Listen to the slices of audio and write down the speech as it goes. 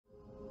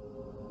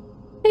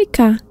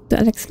Hejka, to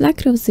Alex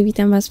Lacrosse,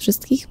 witam was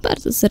wszystkich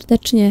bardzo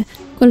serdecznie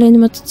w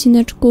kolejnym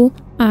odcineczku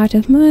Art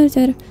of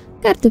Murder,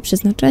 Karty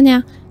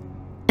Przeznaczenia.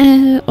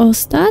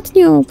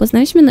 Ostatnio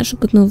poznaliśmy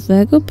naszego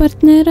nowego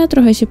partnera,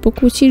 trochę się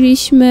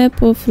pokłóciliśmy,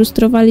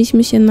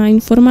 pofrustrowaliśmy się na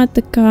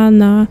informatyka,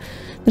 na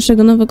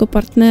naszego nowego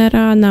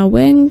partnera, na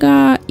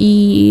Łęga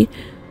i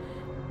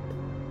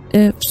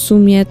w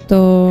sumie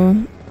to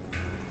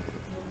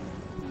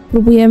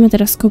próbujemy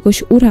teraz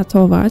kogoś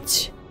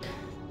uratować.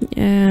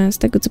 Z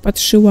tego co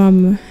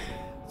patrzyłam,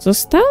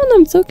 zostało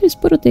nam całkiem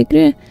sporo tej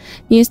gry.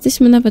 Nie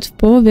jesteśmy nawet w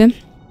połowie,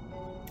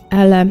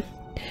 ale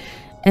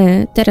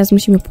teraz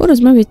musimy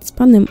porozmawiać z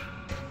panem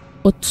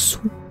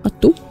Opuszczony.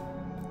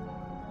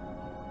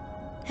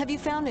 Have you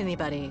found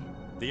anybody?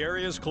 The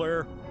area is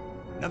clear.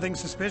 Nothing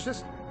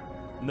suspicious?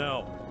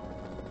 No,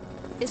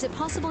 Is it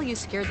possible you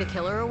scared the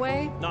killer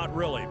away? not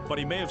really, but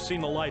he may have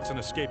seen the lights and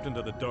escaped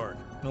into the dark.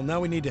 Well, now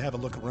we need to have a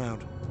look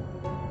around.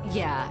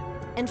 Yeah,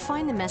 and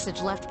find the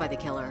message left by the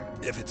killer.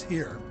 If it's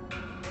here.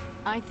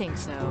 I think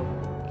so.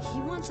 He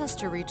wants us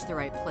to reach the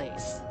right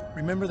place.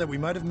 Remember that we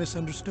might have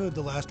misunderstood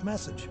the last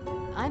message.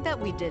 I bet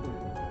we didn't.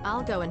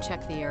 I'll go and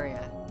check the area.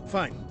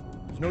 Fine.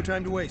 There's no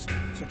time to waste.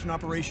 Such an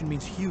operation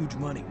means huge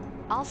money.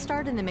 I'll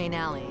start in the main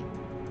alley.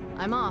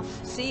 I'm off.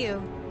 See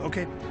you.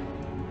 Okay.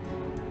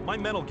 My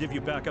men will give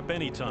you backup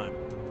anytime.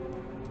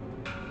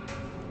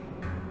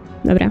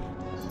 Dobra.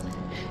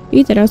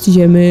 I teraz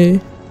idziemy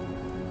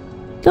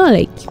do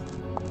alejki.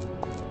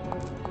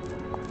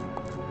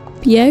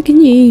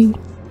 Biegnij!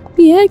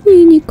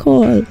 Biegnij,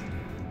 Nicole!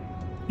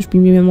 Już by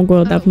mnie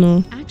mogło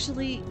dawno...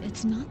 Actually,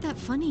 it's not that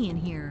funny in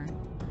here.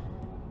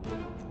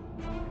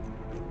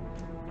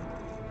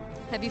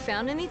 Have you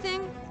found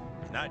anything?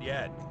 Not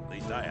yet. At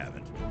least I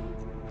haven't.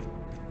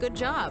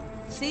 Good job.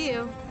 See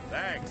you.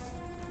 Thanks.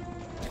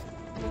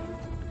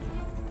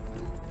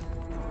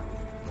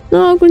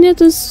 No ogólnie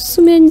to w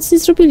sumie nic nie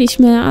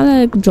zrobiliśmy,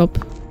 ale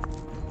job.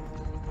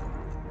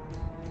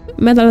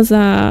 Medal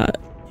za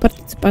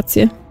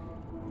partycypację.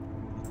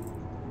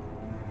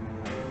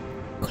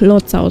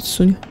 Kloca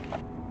odsuń.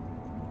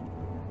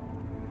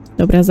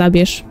 Dobra,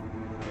 zabierz.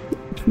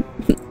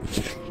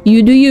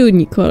 You do you,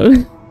 Nicole.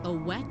 A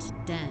wet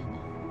den.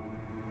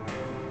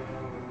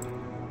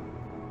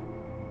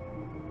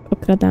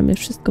 Okradamy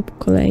wszystko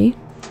po kolei.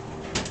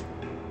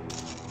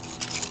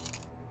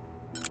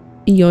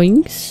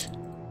 Joinks.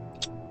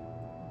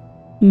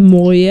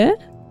 Moje?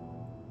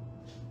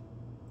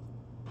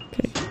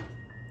 Okay.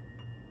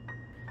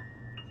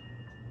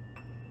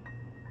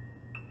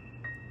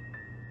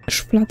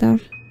 Szuflada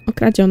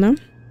okradziona.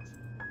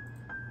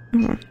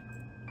 Aha.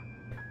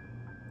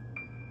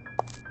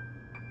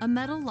 A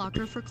metal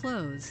locker for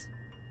clothes.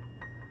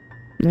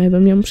 No ja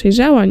bym ją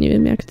przejrzała, nie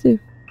wiem jak ty.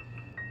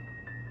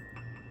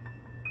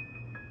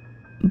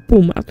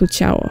 Bum, a tu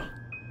ciało.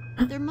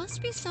 There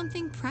must be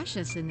something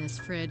precious in this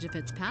fridge if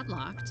it's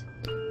padlocked.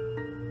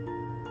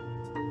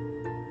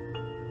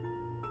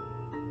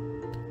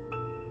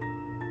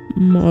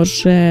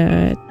 Może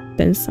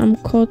ten sam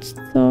kod,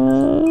 co...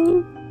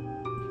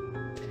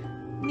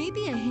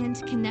 Maybe a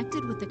hint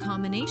connected with the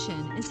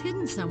combination is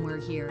hidden somewhere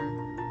here.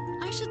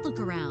 I should look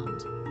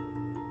around.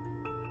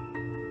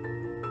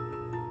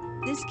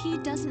 This key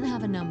doesn't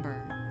have a number.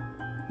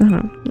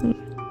 Aha. No.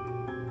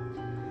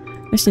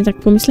 Właśnie tak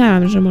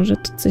pomyślałam, że może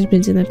tu coś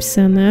będzie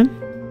napisane.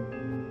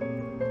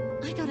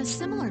 I got a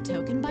similar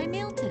token by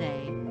mail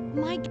today.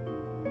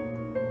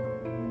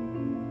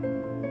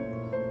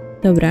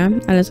 Dobra,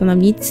 ale to nam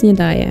nic nie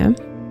daje.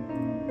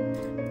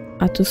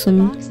 A tu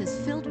są...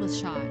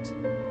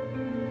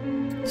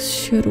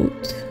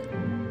 śród...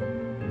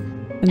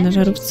 Na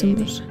żarówce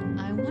może...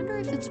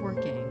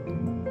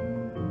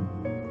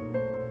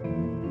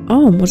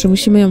 O, może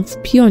musimy ją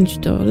wpiąć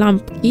do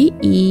lampki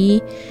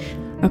i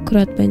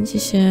akurat będzie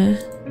się...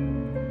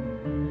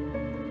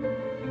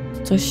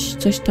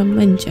 Coś tam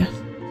będzie.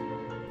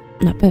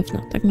 Na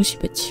pewno, tak musi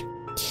być.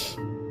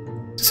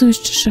 Tu są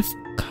jeszcze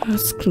szafka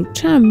z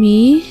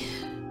kluczami,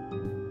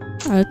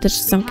 ale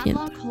też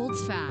zamknięta.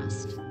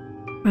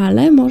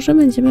 Ale może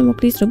będziemy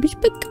mogli zrobić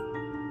pyk.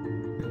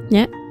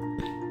 Nie.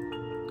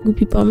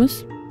 Głupi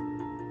pomysł.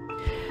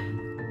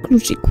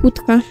 Klucz i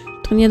kłódka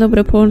to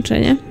niedobre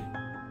połączenie.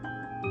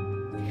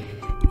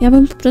 Ja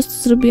bym po prostu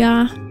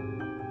zrobiła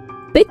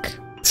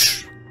pyk.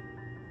 Psz.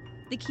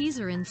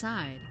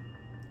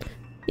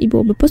 I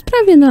byłoby po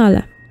sprawie, no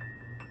ale...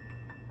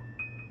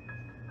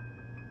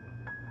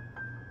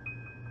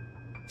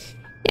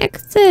 Jak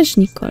chcesz,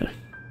 Nicole.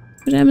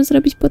 Możemy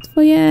zrobić po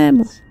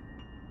twojemu.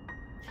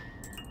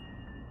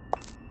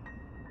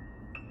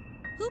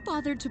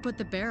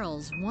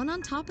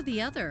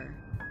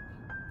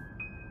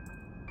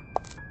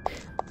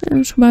 Ja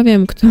już chyba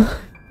wiem, kto.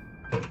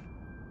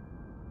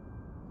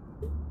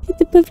 I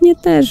ty pewnie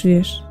też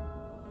wiesz.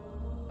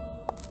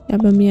 Ja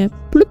bym je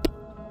plup.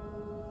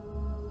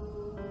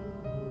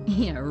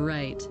 Yeah,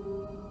 right.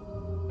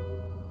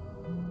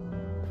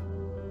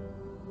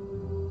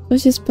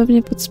 Coś jest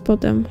pewnie pod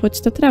spodem,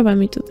 choć ta trawa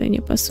mi tutaj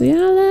nie pasuje,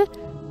 ale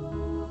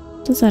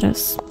to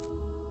zaraz.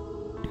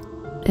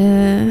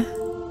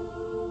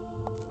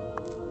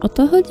 O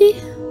to chodzi?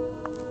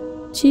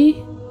 Ci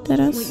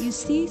teraz? What you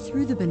see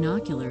through the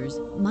binoculars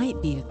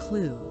might be a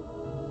clue.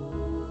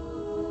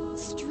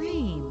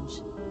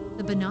 Strange.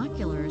 The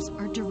binoculars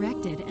are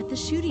directed at the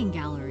shooting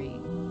gallery.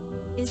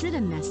 Is it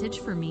a message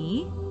for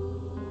me?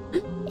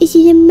 Is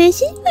it a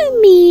message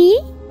for me?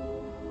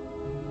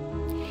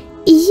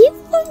 Is it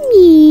for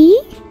me?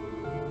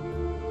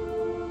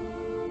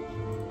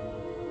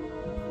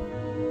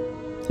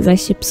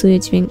 Zaś się psuje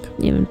dźwięk.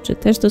 Nie wiem, czy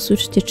też to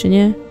słyszycie, czy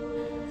nie.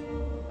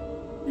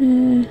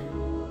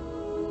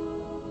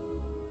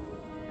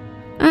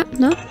 A,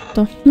 no,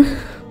 to.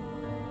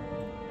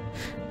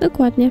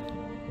 Dokładnie.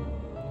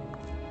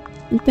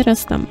 I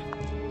teraz tam.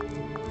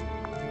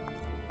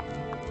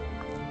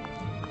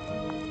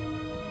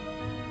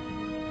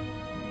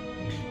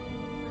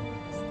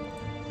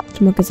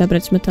 Czy mogę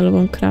zabrać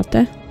metalową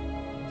kratę?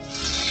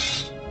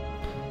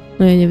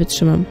 No ja nie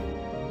wytrzymam.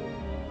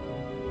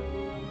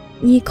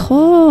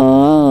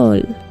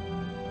 Nicole!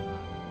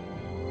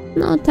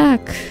 No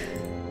tak.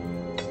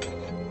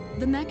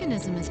 The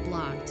mechanism is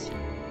blocked.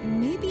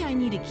 Maybe I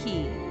need a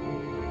key.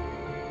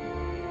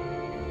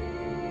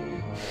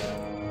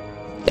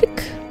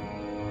 Pyk.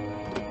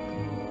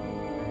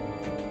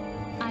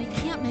 I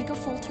can't make a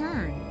full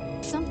turn.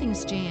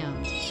 Something's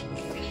jammed.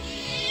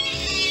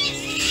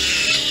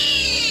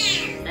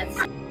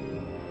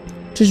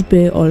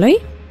 Czyżby olej?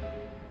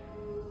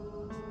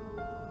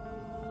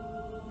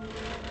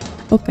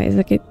 Okej,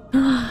 takie...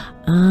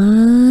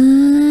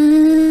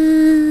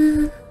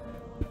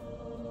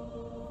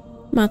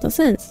 Ma to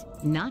sens.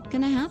 Not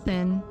gonna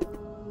happen.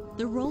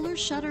 The roller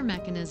shutter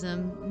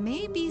mechanism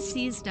may be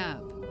seized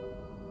up.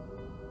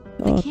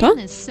 The O to? can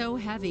is so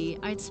heavy,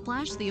 I'd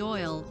splash the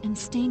oil and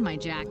stain my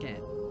jacket.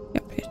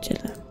 Ja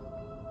pierdzielę.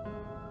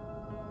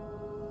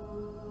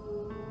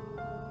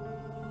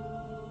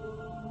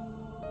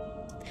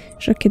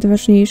 Rakiet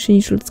ważniejszy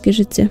niż ludzkie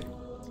życie.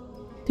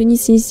 Tu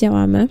nic nie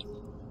zdziałamy.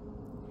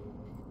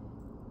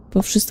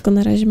 Bo wszystko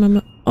na razie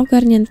mamy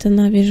ogarnięte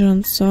na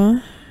bieżąco.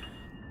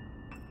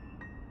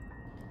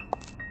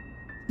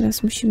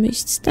 Teraz musimy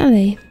iść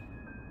dalej.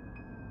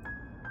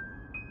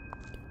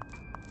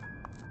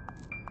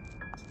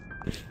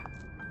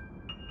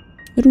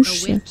 Rusz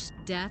A się. witch,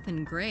 death,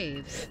 and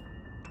graves.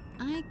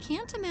 I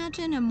can't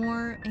imagine a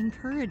more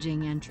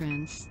encouraging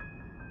entrance.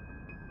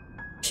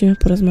 Musimy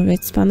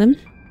porozmawiać z panem.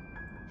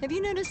 Have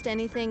you noticed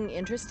anything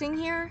interesting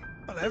here?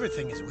 Well,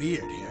 everything is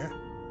weird here,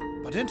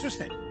 but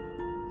interesting.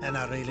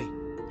 Not really.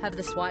 Have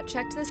the SWAT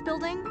checked this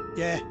building?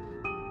 Yeah,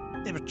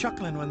 they were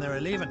chuckling when they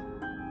were leaving.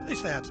 At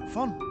least they had some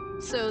fun.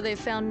 So they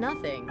found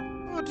nothing.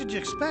 What did you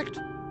expect?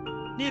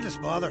 Needless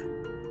bother.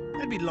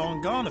 I'd be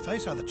long gone if I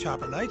saw the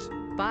chopper lights.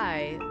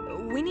 Bye.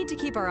 We need to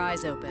keep our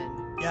eyes open.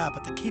 Yeah,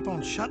 but they keep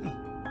on shutting.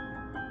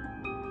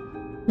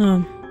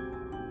 No.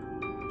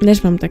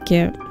 Też mam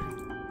takie...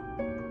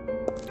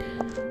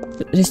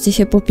 Żeście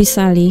się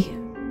popisali.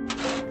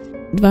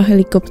 2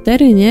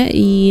 helikoptery, nie?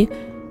 I...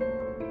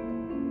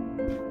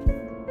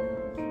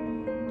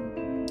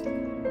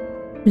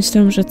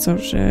 Myślałam, że co?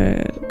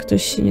 Że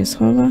ktoś się nie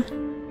schowa?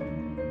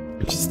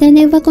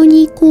 Przystanek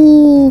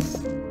wagoników!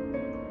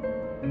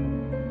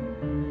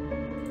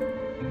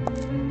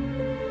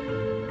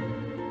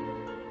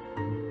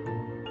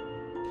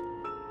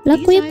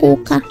 Brakuje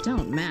kółka.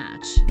 Don't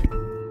match.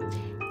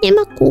 Nie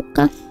ma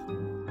kółka.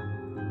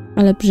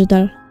 Ale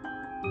brzydal.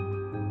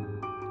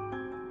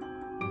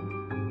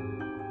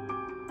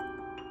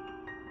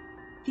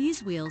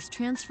 These wheels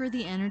transfer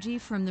the energy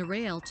from the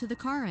rail to the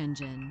car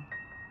engine.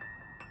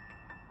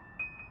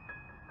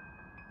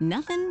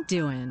 Nothing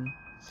doing.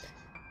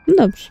 No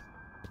dobrze.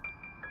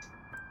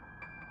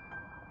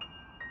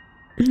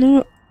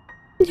 No,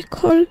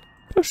 Nicole,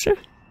 proszę.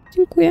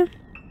 Dziękuję.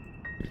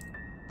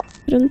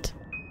 Ręd.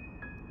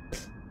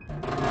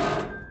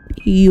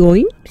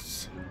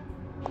 Joinks.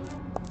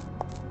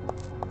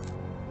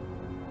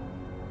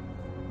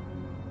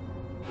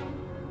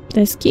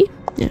 Deski?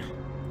 Nie.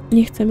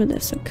 Nie chcemy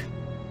desek.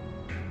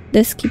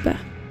 Deski B.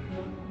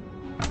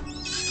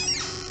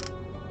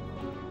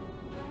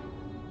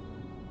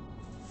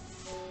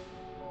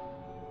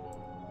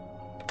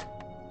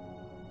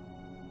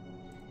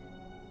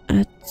 A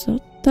co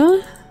to?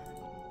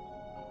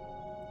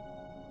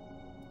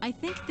 I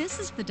think this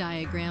is the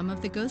diagram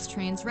of the ghost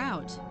train's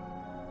route.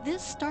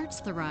 This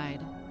starts the ride.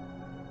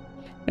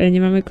 Ale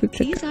nie mamy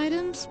kluczyka These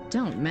items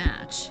don't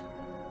match.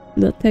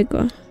 do tego.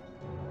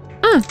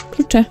 A!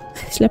 Klucze.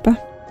 Ślepa.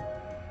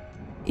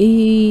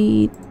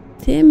 I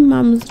tym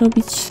mam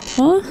zrobić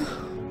to?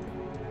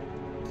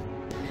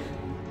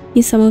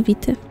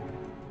 Niesamowite.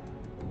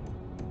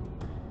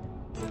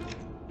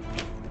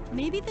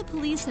 Maybe the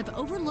police have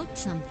overlooked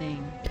something.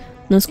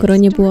 No skoro It's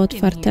nie było dark in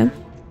otwarte. here.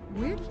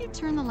 Where do you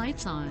turn the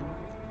lights on?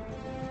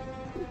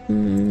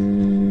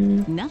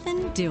 Nothing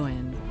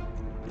doing.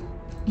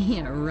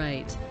 Yeah,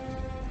 right.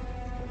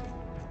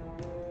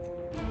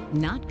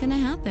 Not gonna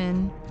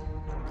happen.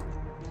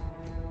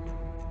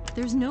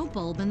 There's no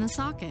bulb in the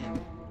socket.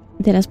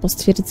 Teraz po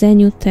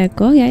stwierdzeniu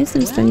tego ja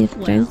jestem w stanie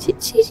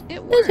wkręcić i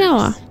It to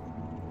działa. works.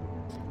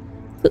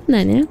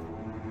 Cudne, nie?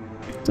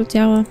 To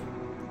działa.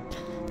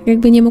 Tak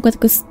jakby nie mogła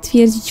tego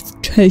stwierdzić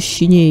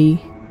wcześniej.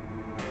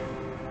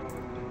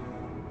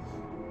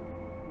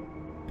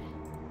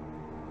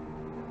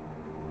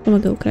 To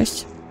mogę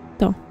ukraść.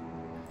 To.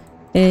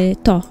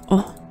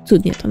 O,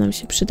 cudnie, to nam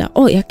się przyda.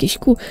 O, jakieś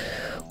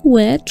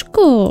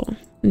kółeczko.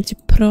 Będzie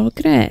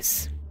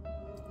progres.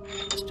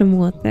 Jeszcze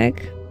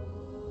młotek.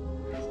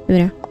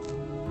 Dobra.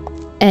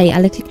 Ej,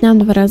 ale kliknęłam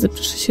 2 razy,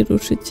 proszę się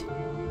ruszyć.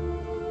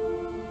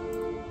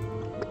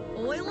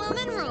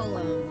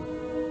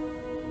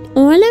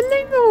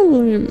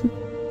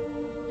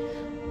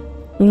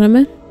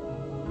 Możemy?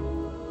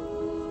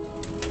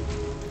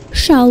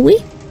 Shall we?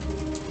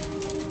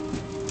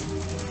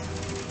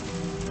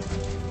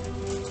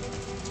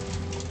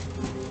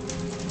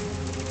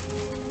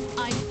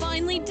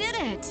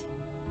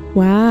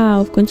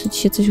 Wow, w końcu ci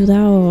się coś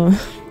udało.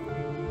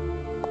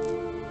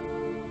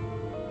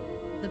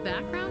 The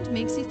background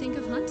makes you think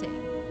of hunting.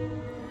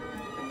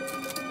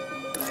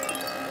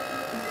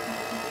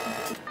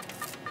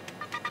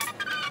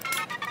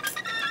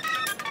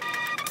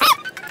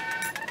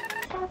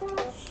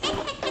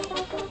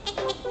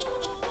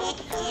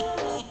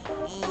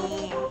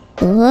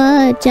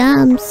 Oh,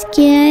 jump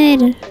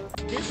scare.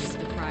 This is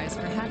the prize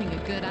for having a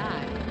good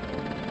eye.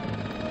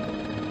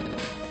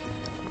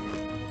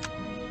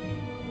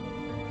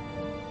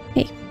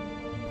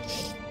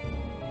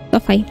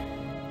 Cofaj.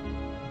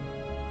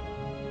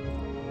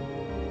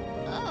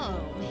 Oh,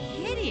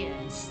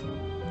 hideous.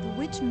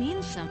 The witch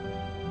means something.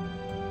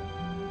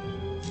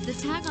 The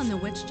tag on the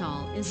witch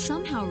doll is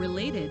somehow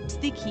related to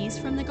the keys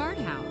from the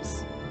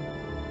guardhouse.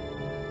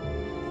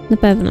 Na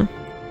pewno.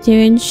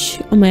 9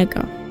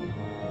 omega.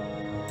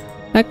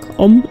 Tak?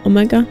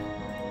 Omega?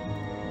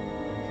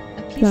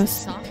 A piece Plus. of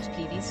soft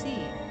PVC.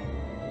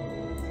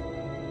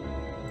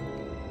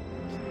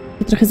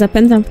 Ja trochę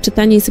zapędzam w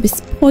czytanie i sobie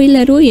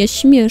spoileruję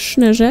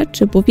śmieszne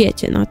rzeczy, bo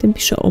wiecie, na tym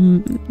pisze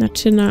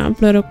znaczy na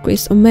Bloroku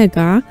jest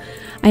omega,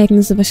 a jak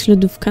nazywa się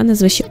lodówka,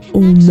 nazywa się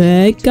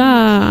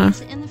omega.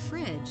 In the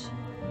fridge.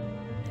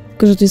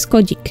 Tylko, że to jest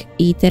kodzik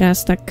i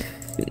teraz tak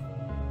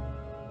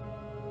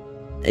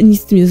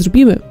nic z tym nie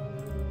zrobimy.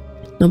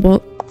 No bo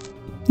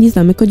nie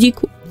znamy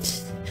kodziku.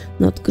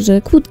 No tylko,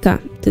 że kłódka.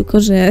 Tylko,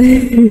 że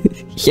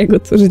jak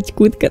otworzyć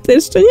kłódkę, to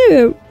jeszcze nie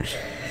wiem.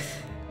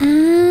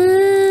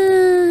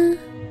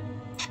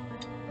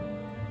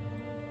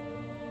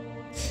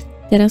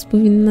 Teraz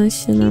powinna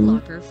się nam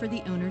Locker for the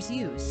owner's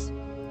use.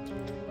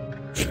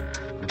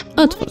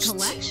 otworzyć. What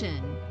a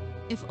collection.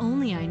 If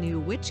only I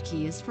knew which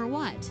key is for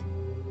what.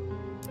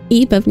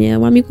 I pewnie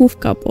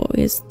łamigłówka, bo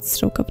jest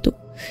strzałka w dół.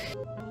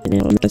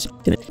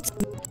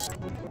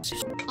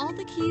 All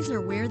the keys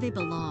are where they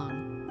belong.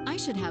 I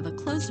should have a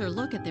closer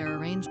look at their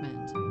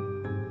arrangement.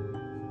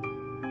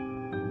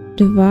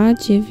 2,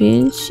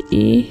 9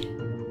 i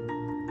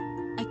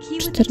A key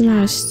with a tag.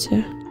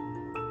 14.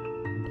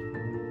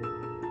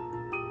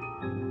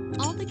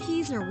 All the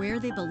keys are where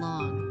they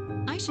belong.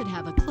 I should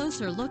have a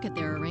closer look at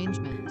their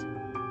arrangement.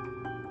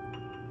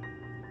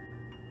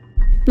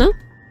 No,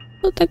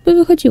 to tak by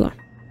wychodziło.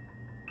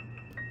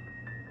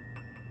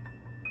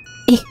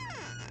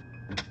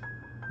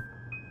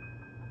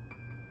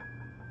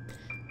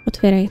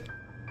 Otwieraj.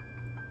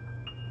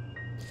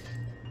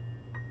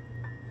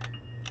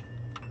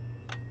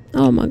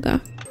 O maga.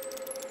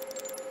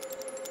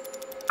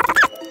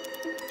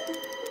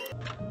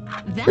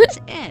 That's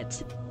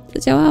it.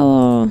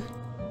 Zadziałało.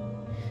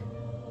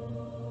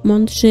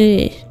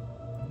 Mądrzy.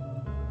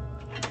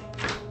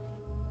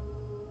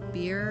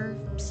 Beer,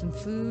 some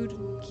food,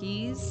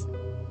 keys.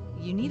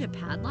 You need a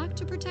padlock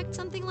to protect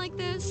something like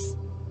this?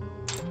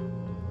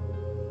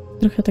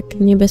 Trochę tak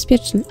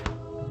niebezpieczne,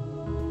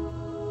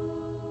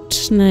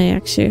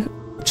 jak się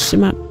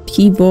trzyma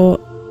piwo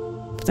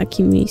w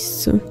takim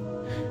miejscu.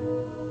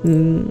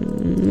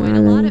 Quite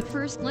a lot Ale at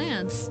first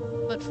glance,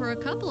 but for a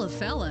couple of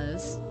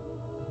fellas,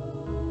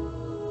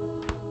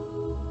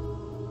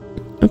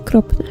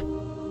 okropne.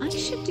 I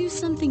should do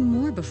something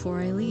more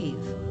before I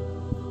leave.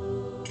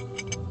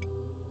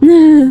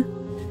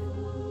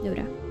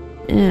 Dobra.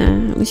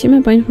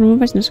 Musimy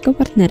poinformować naszego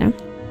partnera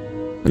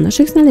o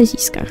naszych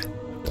znaleziskach.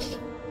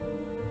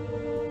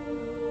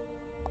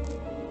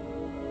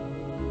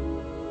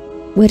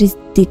 Where is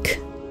Dick?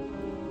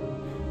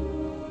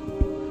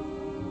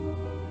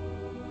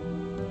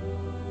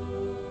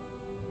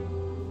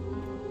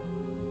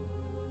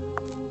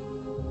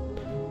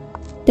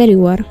 There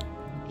you are.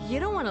 You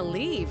don't want to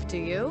leave, do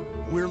you?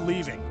 We're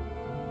leaving.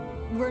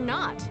 We're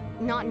not.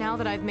 Not now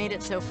that I've made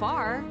it so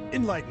far.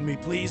 Enlighten me,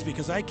 please,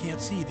 because I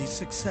can't see these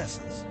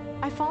successes.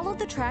 I followed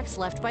the tracks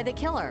left by the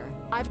killer.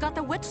 I've got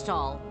the witch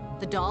doll.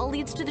 The doll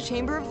leads to the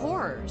Chamber of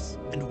Horrors.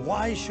 And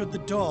why should the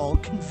doll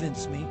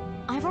convince me?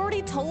 I've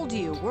already told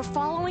you, we're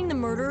following the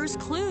murderer's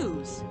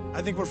clues.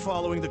 I think we're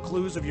following the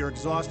clues of your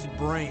exhausted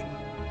brain.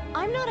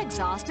 I'm not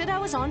exhausted, I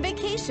was on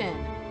vacation.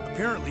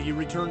 Apparently you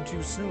returned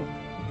too soon.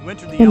 You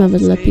entered the To alpha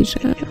nawet lepiej,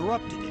 stage że and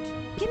interrupted it.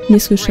 Give me nie a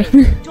słyszę.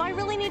 break. Do I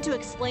really need to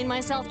explain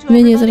myself to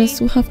Wymienię everybody? zaraz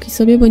słuchawki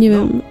sobie, bo nie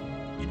wiem,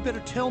 You'd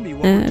better tell me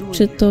what we're doing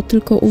czy here. to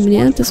tylko u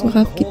mnie te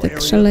słuchawki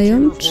tak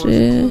szaleją, czy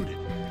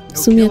w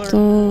sumie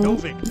to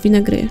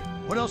wina gry.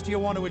 What else do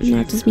you want to No, achieve?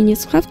 a to zmienię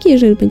słuchawki.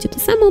 Jeżeli będzie to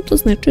samo, to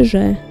znaczy,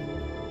 że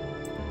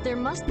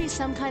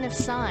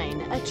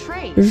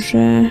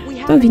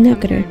to wina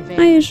gry.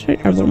 A jeżeli,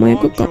 albo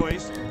mojego Wrong go.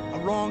 choice, a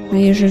wrong A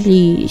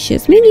jeżeli się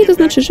zmieni, to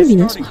znaczy, że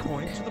wina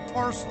słuchawek.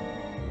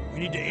 We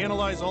need to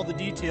analyze all the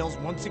details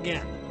once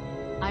again.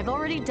 I've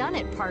already done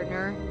it,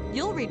 partner.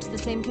 You'll reach the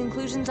same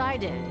conclusions I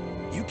did.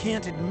 You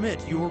can't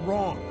admit you were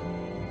wrong.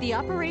 The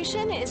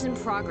operation is in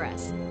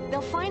progress.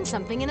 They'll find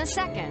something in a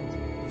second.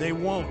 They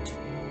won't.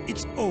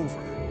 It's over.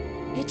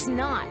 It's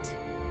not.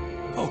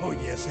 Oh,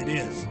 yes, it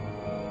is.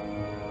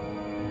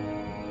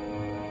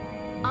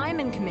 I'm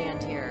in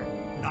command here.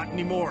 Not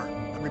anymore.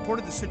 I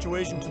reported the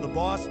situation to the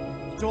boss.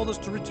 He told us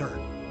to return.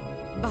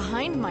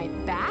 Behind my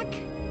back?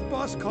 The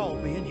boss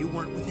called me and you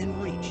weren't within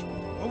reach.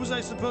 What was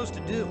I supposed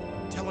to do?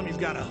 Tell him you've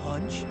got a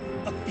hunch,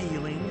 a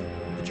feeling,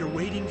 that you're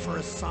waiting for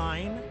a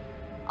sign?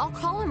 I'll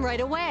call him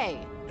right away.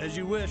 As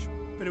you wish,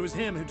 but it was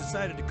him who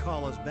decided to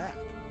call us back.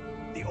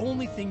 The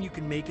only thing you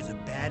can make is a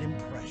bad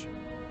impression.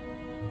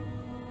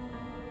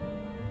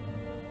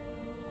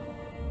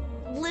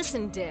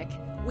 Listen, Dick.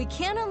 We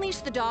can't unleash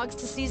the dogs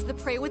to seize the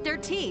prey with their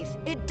teeth.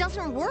 It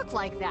doesn't work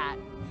like that.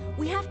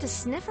 We have to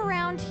sniff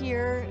around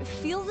here,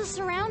 feel the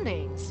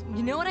surroundings.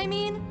 You know what I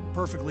mean?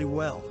 Perfectly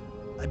well.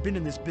 I've been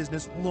in this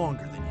business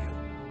longer than you.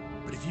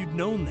 But if you'd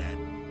known that,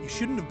 you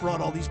shouldn't have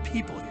brought all these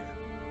people here.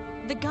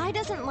 The guy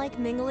doesn't like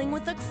mingling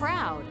with the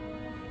crowd.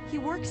 He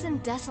works in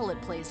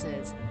desolate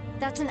places.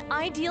 That's an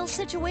ideal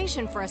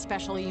situation for a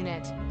special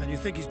unit. And you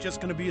think he's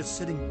just gonna be a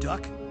sitting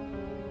duck?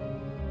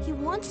 He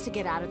wants to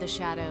get out of the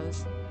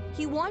shadows.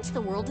 He wants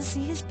the world to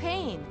see his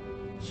pain.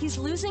 He's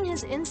losing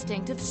his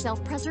instinct of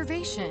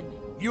self-preservation.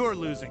 You're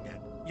losing it.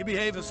 You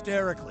behave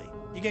hysterically.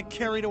 You get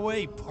carried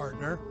away,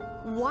 partner.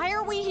 Why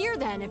are we here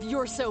then if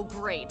you're so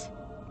great?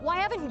 Why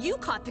haven't you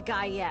caught the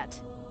guy yet?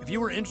 If you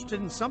were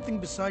interested in something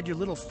beside your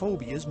little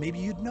phobias, maybe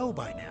you'd know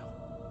by now.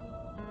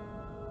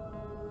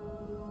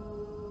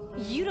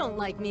 You don't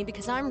like me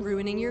because I'm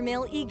ruining your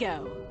male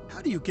ego.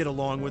 How do you get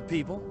along with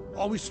people?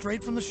 Always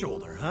straight from the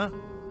shoulder, huh?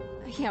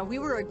 Yeah, we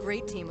were a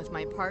great team with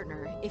my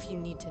partner, if you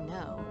need to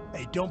know.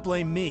 Hey, don't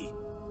blame me.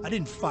 I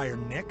didn't fire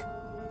Nick.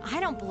 I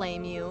don't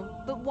blame you,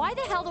 but why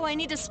the hell do I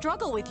need to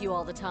struggle with you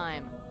all the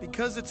time?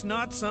 Because it's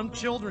not some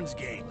children's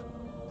game.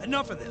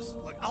 Enough of this.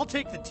 Look, I'll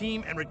take the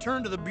team and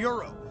return to the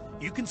Bureau.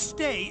 You can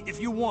stay if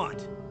you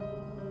want.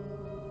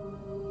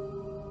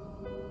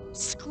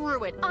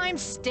 Screw it, I'm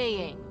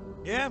staying.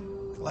 Yeah?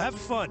 Well, have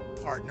fun,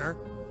 partner.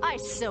 I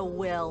so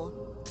will.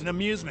 It's an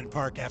amusement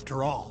park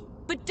after all.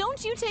 But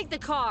don't you take the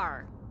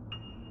car.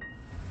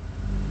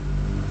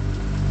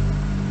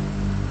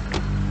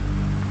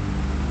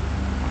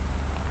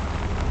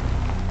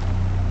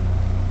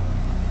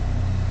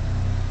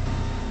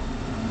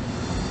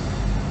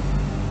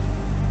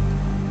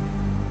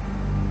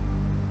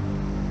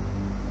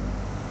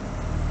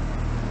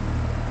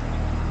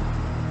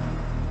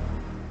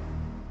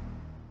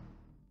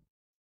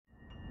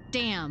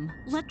 Damn,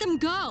 let them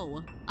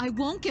go. I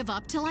won't give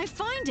up till I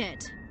find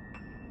it.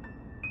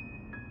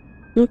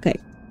 Okej,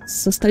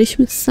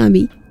 zostaliśmy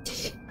sami.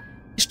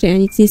 Jeszcze ja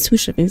nic nie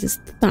słyszę, więc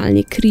jest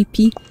totalnie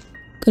creepy.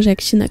 Tylko, że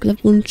jak się nagle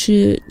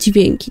włączy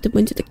dźwięki, to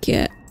będzie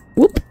takie...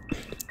 Łup.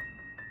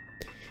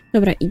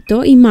 Dobra, i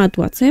do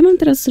imadła. Co ja mam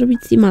teraz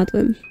zrobić z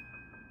imadłem?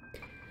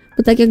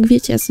 Bo tak jak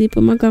wiecie, ja sobie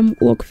pomagam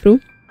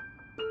walkthrough.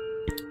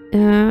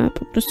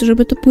 Po prostu,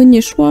 żeby to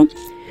płynnie szło.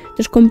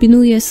 Też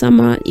kombinuję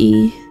sama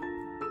i...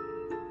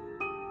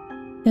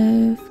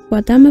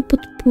 wkładamy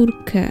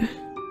podpórkę.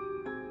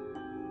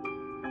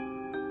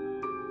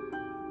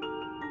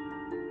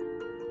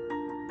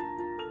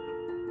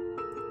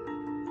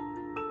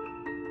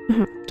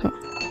 Aha, to.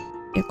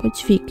 Jako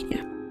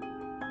dźwignię.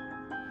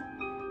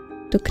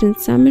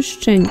 Dokręcamy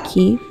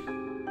szczęki.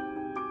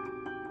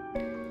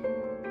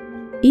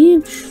 I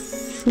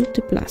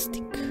żółty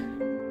plastik.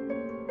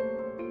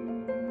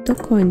 Do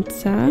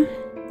końca.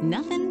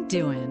 Nothing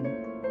doing.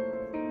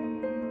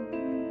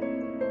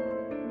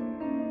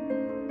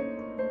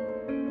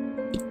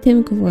 I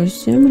tym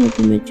gwoździem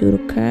robimy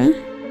dziurkę.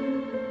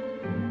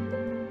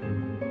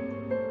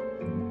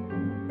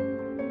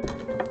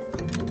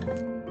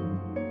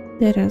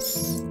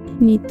 Teraz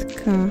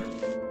nitka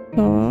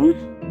to.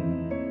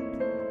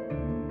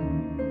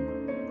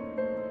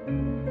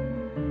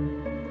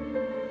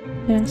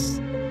 Teraz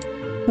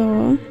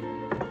to.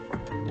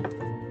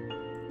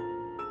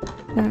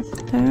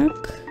 Tak,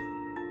 tak.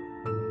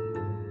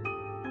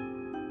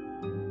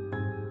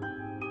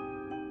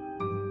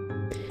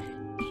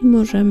 I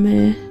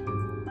możemy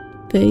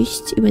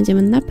wyjść i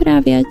będziemy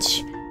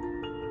naprawiać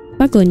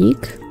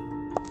wagonik.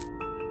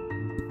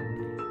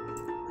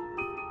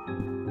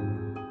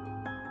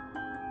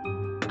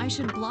 I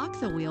should block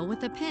the wheel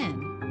with a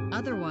pin.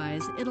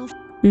 Otherwise, it'll...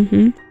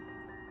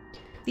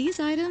 These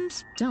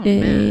items don't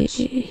match.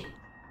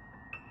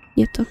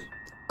 Nie to,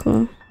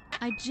 tylko...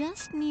 I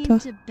just need To.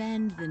 to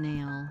bend the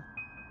nail.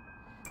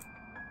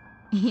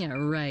 Yeah,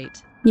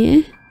 right.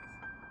 Nie?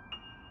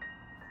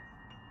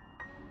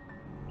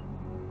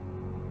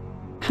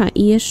 Aha,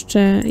 i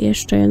jeszcze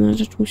jedna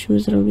rzecz musimy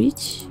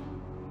zrobić.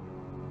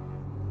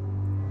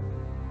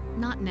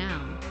 Not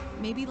now.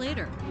 Maybe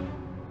later.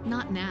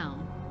 Not now.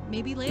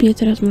 Maybe later. Nie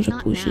teraz, może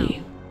Not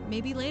później. now.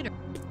 Maybe later.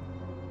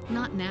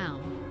 Not now.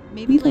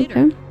 Maybe Dobra.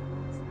 later.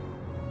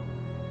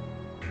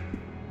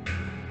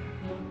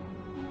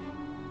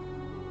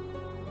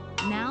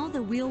 Now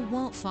the wheel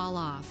won't fall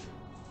off.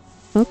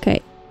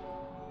 Okej.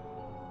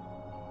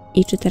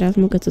 I czy teraz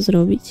mogę to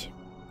zrobić?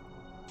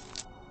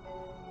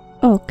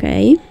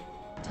 Okej.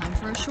 Time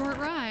for a short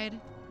ride.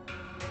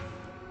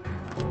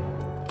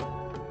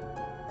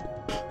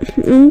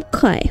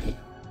 Okej.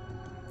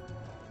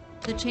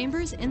 The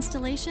chamber's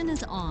installation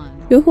is on.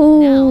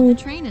 Juhu. Now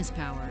the train is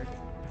powered.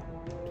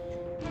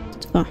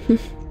 2.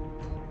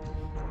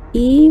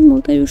 I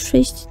mogę już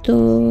przejść do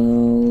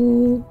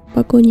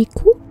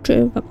wagoniku,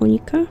 czy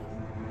wagonika?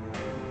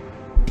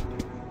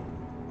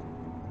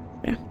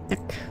 Dobra, tak.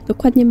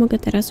 Dokładnie mogę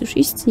teraz już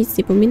iść, nic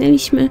nie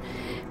pominęliśmy,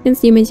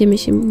 więc nie będziemy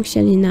się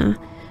musieli na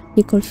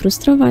Nicole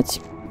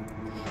frustrować.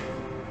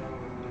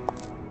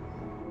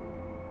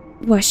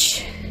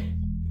 Właśnie.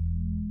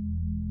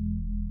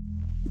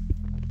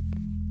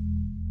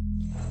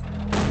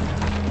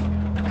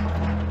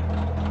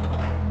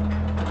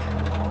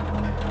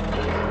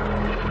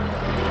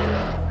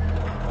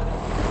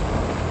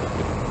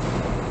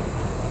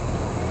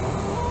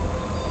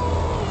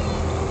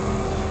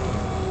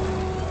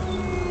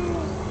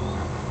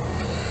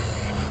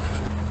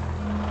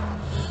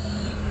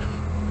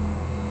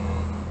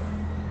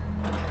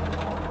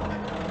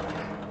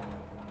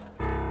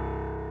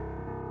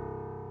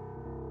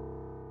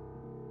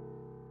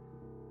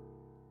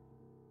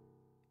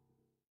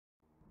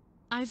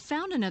 I've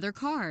found another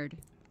card.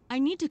 I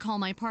need to call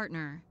my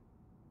partner.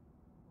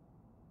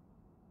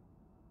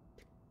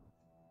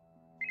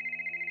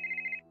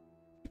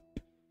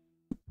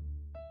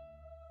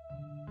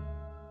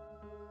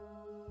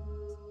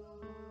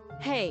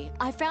 Hey,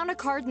 I found a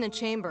card in the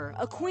chamber,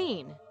 a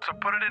queen. So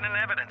put it in an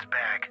evidence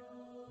bag.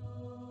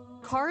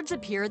 Cards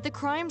appear at the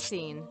crime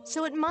scene,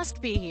 so it must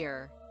be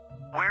here.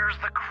 Where's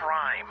the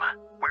crime?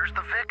 Where's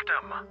the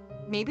victim?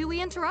 Maybe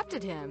we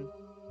interrupted him.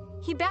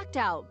 He backed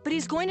out, but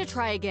he's going to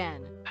try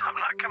again. I'm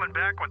not coming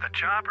back with the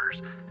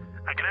choppers.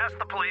 I can ask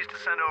the police to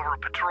send over a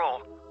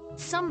patrol.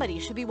 Somebody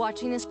should be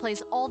watching this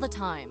place all the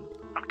time.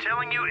 I'm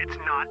telling you, it's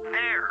not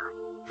there.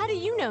 How do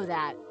you know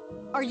that?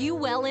 Are you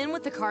well in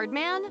with the card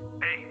man?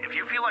 Hey, if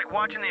you feel like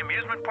watching the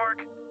amusement park,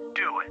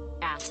 do it.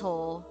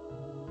 Asshole.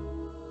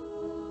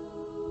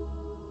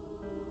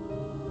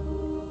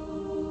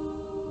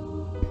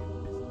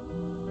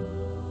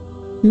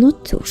 No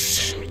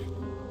cóż.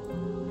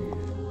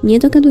 Nie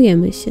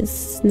dogadujemy się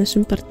z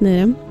naszym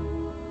partnerem.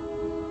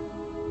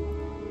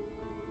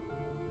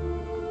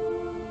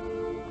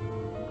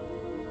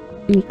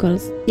 Nicole,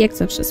 jak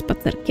zawsze,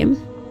 spacerkiem.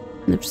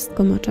 Na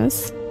wszystko ma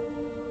czas.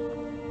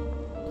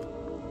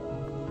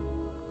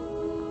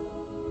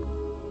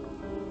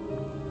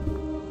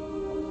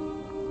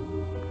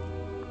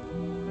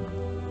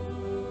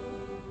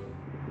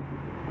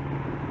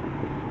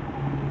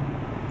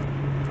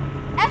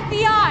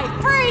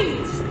 FBI,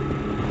 freeze!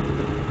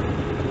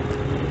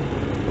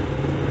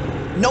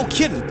 No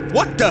kidding.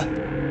 What the?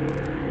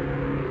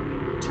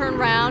 Turn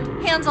round,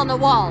 hands on the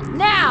wall,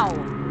 now!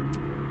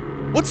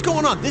 What's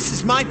going on? This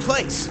is my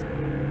place.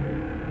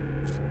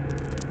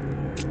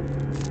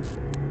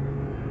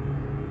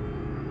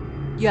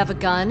 You have a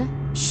gun?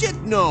 Shit,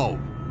 no.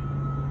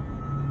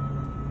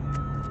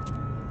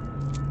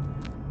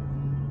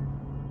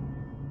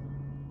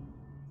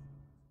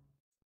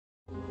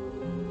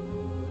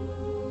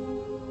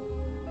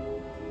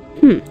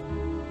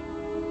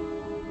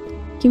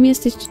 Kim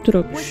jesteś, co tu What's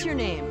robisz? your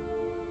name?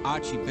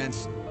 Archie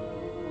Benson.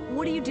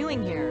 What are you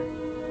doing here?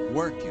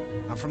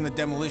 Working. I'm from the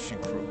demolition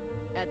crew.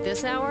 At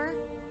this hour?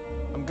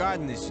 I'm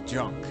guarding this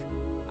junk.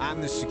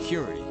 I'm the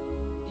security.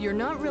 You're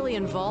not really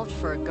involved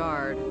for a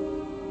guard.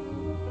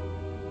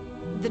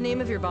 The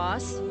name of your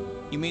boss?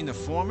 You mean the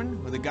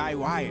foreman or the guy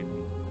who hired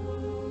me?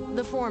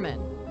 The foreman.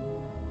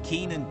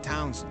 Keenan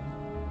Townsend.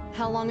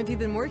 How long have you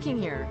been working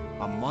here?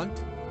 A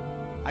month?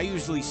 I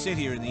usually sit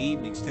here in the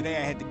evenings. Today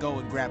I had to go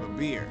and grab a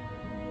beer.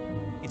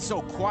 It's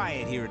so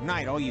quiet here at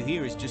night, all you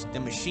hear is just the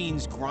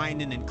machines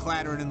grinding and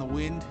clattering in the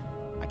wind.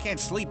 I can't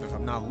sleep if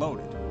I'm not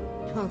loaded.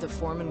 Oh, the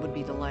foreman would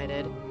be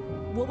delighted.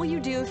 What will you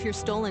do if you're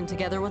stolen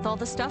together with all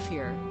the stuff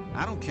here?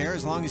 I don't care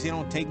as long as they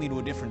don't take me to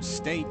a different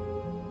state.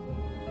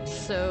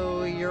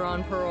 So, you're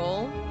on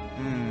parole?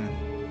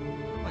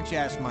 Why don't you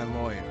ask my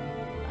lawyer?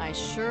 I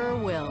sure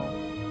will.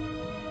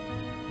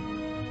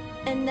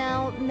 And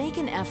now, make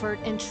an effort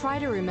and try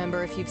to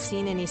remember if you've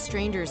seen any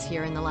strangers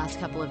here in the last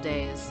couple of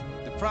days.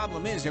 The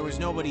problem is there was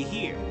nobody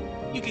here.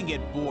 You can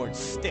get bored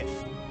stiff.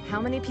 How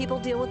many people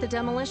deal with the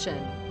demolition?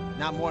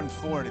 Not more than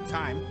 4 at a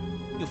time.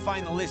 You'll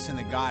find the list in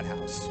the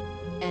guardhouse.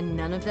 And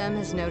none of them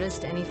has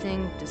noticed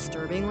anything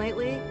disturbing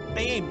lately?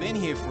 They ain't been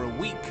here for a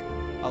week.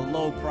 A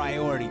low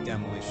priority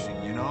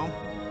demolition, you know?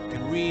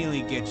 Can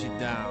really get you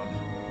down.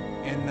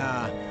 And,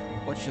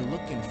 what you're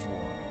looking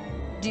for.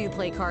 Do you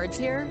play cards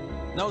here?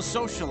 No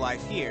social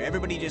life here.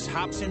 Everybody just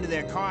hops into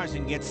their cars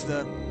and gets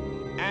the...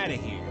 out of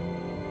here.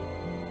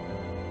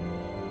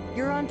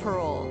 You're on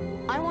parole.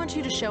 I want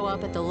you to show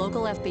up at the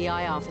local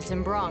FBI office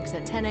in Bronx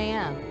at 10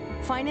 a.m.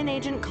 Find an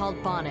agent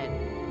called Bonnet.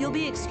 You'll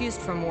be excused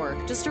from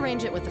work. Just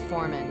arrange it with the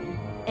foreman.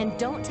 And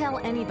don't tell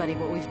anybody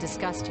what we've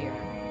discussed here.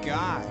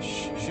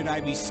 Gosh, should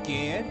I be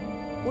scared?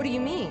 What do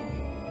you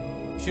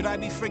mean? Should I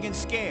be friggin'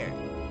 scared?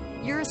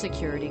 You're a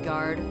security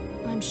guard.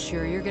 I'm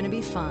sure you're gonna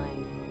be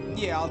fine.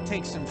 Yeah, I'll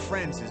take some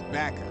friends as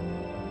backup.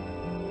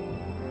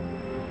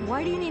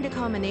 Why do you need a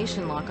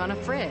combination lock on a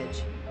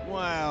fridge?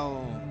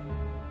 Well...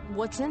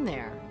 What's in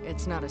there?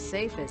 It's not a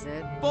safe, is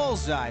it?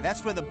 Bullseye,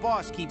 that's where the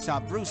boss keeps our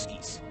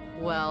brewskis.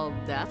 Well,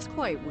 that's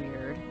quite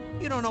weird.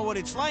 You don't know what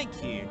it's like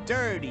here.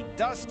 Dirty,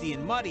 dusty,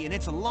 and muddy, and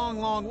it's a long,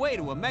 long way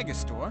to a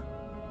megastore.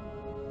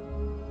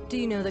 Do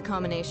you know the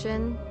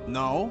combination?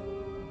 No.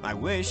 I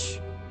wish.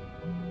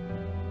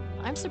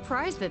 I'm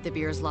surprised that the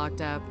beer's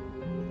locked up.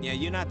 Yeah,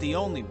 you're not the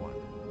only one.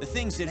 The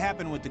things that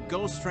happened with the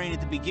ghost train at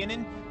the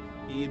beginning,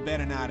 you'd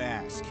better not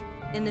ask.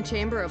 In the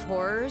Chamber of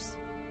Horrors?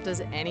 Does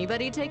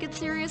anybody take it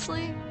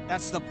seriously?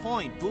 That's the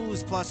point.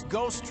 Booze plus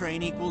ghost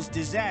train equals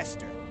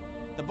disaster.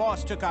 The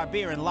boss took our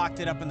beer and locked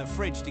it up in the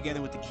fridge together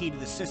with the key to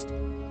the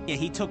system. Yeah,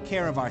 he took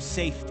care of our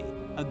safety.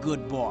 A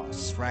good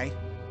boss, right?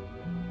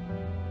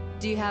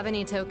 Do you have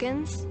any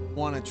tokens?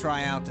 Want to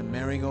try out the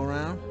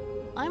merry-go-round?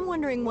 I'm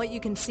wondering what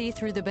you can see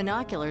through the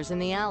binoculars in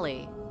the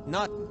alley.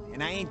 Nothing,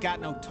 and I ain't got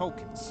no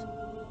tokens.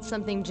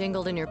 Something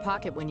jingled in your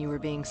pocket when you were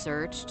being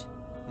searched.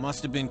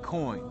 Must have been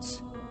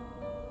coins.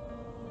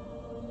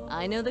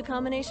 I know the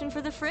combination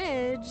for the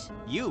fridge.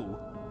 You?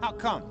 How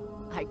come?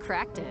 I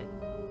cracked it.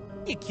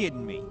 You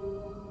kidding me?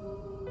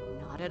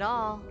 Not at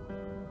all.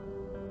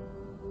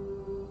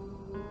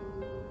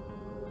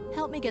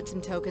 Help me get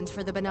some tokens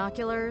for the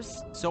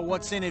binoculars. So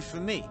what's in it for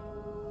me?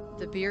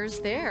 The beer's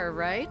there,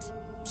 right?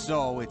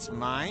 So it's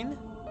mine?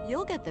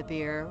 You'll get the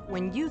beer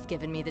when you've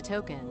given me the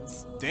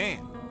tokens.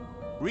 Damn.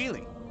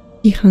 Really?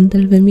 I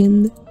handel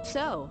wymienny.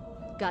 So,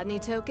 got any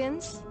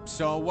tokens?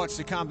 So what's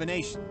the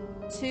combination?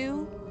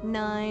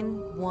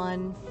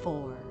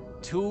 2914.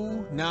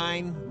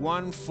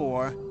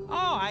 2914.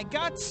 Oh, I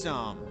got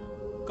some.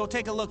 Go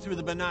take a look through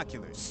the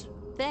binoculars.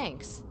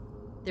 Thanks.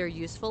 They're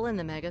useful in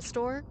the mega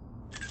store?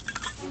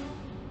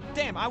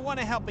 Damn, I want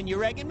to help and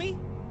you're egging me?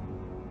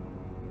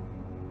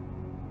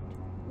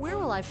 Where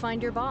will I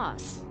find your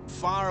boss?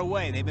 Far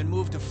away. They've been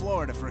moved to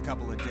Florida for a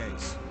couple of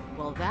days.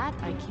 Well, that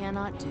I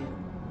cannot do.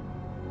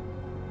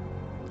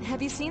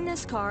 Have you seen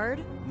this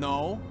card?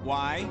 No.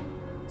 Why?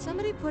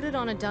 Somebody put it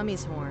on a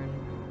dummy's horn.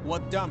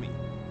 What dummy?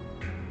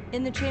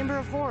 In the Chamber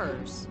of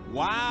Horrors.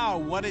 Wow,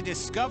 what a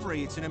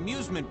discovery. It's an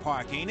amusement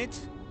park, ain't it?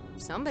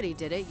 Somebody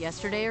did it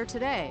yesterday or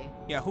today.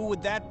 Yeah, who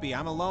would that be?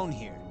 I'm alone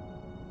here.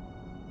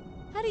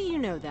 How do you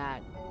know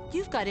that?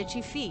 You've got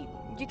itchy feet.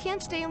 You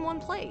can't stay in one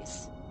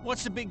place.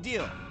 What's the big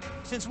deal?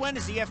 Since when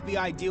does the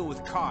FBI deal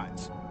with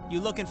cards? You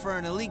looking for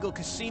an illegal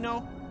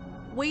casino?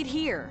 Wait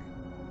here.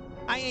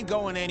 I ain't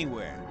going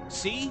anywhere.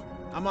 See?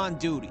 I'm on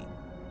duty.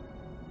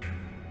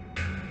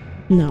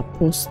 Na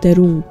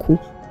posterunku.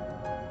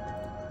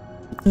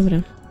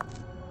 Dobra.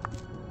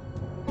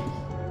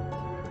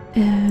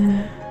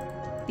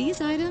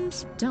 These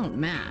items don't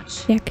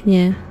match. Jak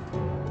nie?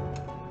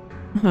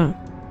 Aha.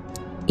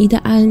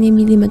 Idealnie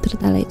milimetr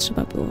dalej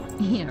trzeba było.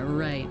 Yeah,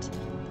 right.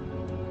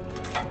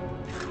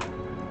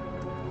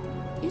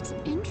 It's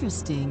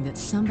interesting that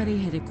somebody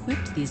had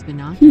equipped these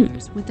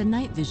binoculars with a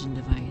night vision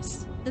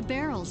device. The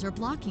barrels are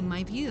blocking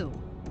my view.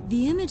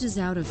 The image is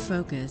out of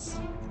focus,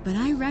 but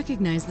I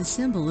recognize the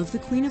symbol of the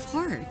Queen of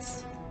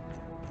Hearts.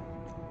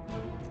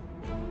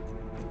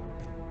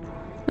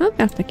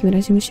 Dobra, w takim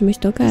razie musimy się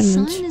to The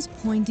ogarnąć. sign is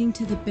pointing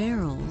to the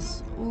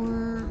barrels,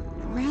 or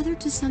rather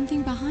to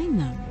something behind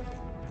them.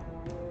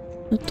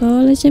 No to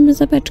leziemy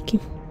za beczki.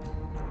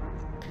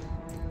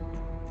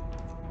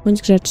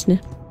 Bądź grzeczny.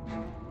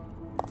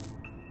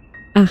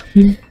 A.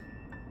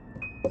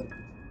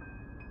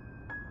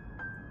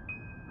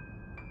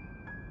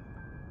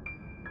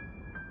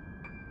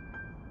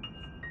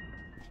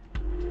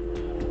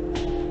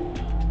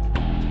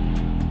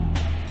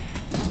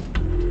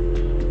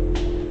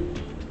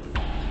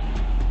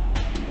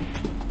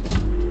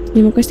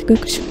 Nie mogłaś tego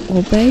jakoś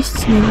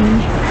obejść? Nie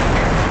wiem.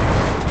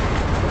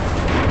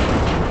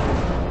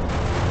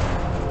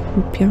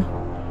 Głupia.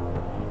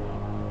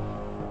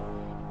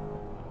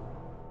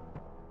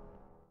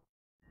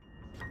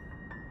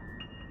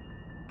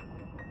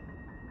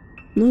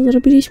 No,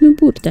 zrobiliśmy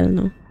burdel,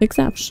 no. Jak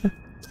zawsze.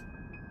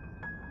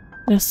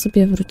 Teraz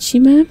sobie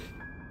wrócimy.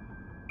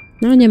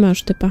 No, nie ma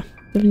już typa.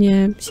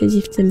 Pewnie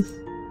siedzi w tym.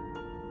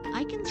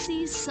 I can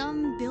see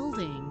some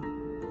building.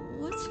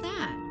 What's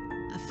that?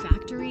 A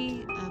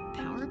factory? A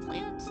power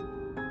plant?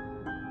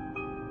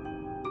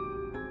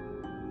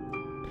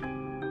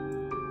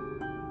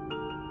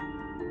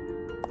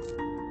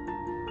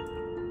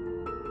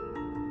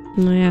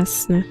 No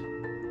jasne.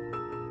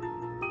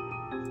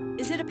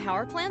 Is it a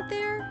power plant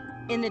there?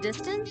 In the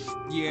distance?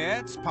 Yeah,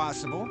 it's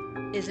possible.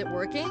 Is it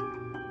working?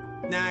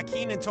 Nah,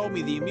 Keenan told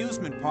me the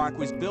amusement park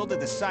was built at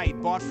the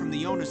site bought from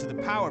the owners of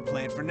the power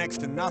plant for next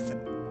to nothing.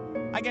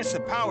 I guess the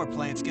power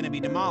plant's gonna be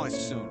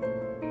demolished soon.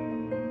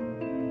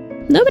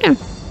 Dobra,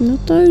 no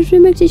to już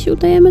wiemy, gdzie się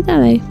udajemy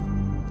dalej.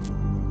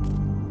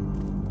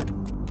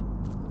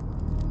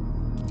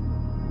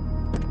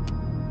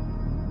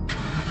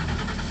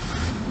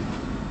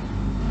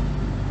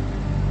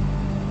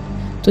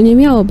 Tu nie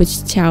miało być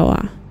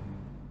ciała.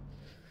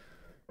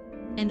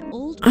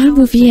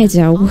 Albo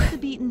wiedział,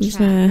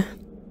 że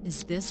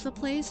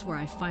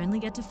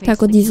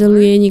tak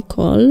odizoluje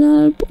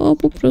Nicole, albo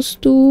po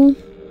prostu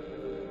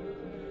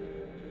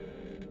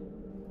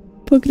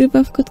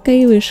pogrywa w kotka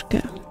i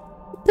łyżkę.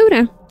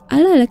 Dobra,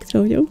 ale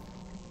elektrownią.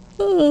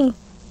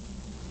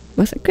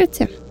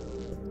 Masakracja.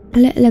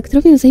 Ale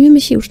elektrownią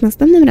zajmiemy się już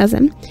następnym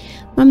razem.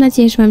 Mam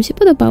nadzieję, że wam się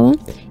podobało.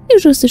 I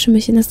już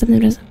usłyszymy się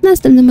następnym razem w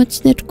następnym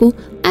odcineczku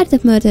Art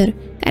of Murder,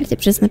 Karty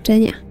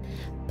Przeznaczenia.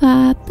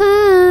 Pa,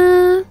 pa!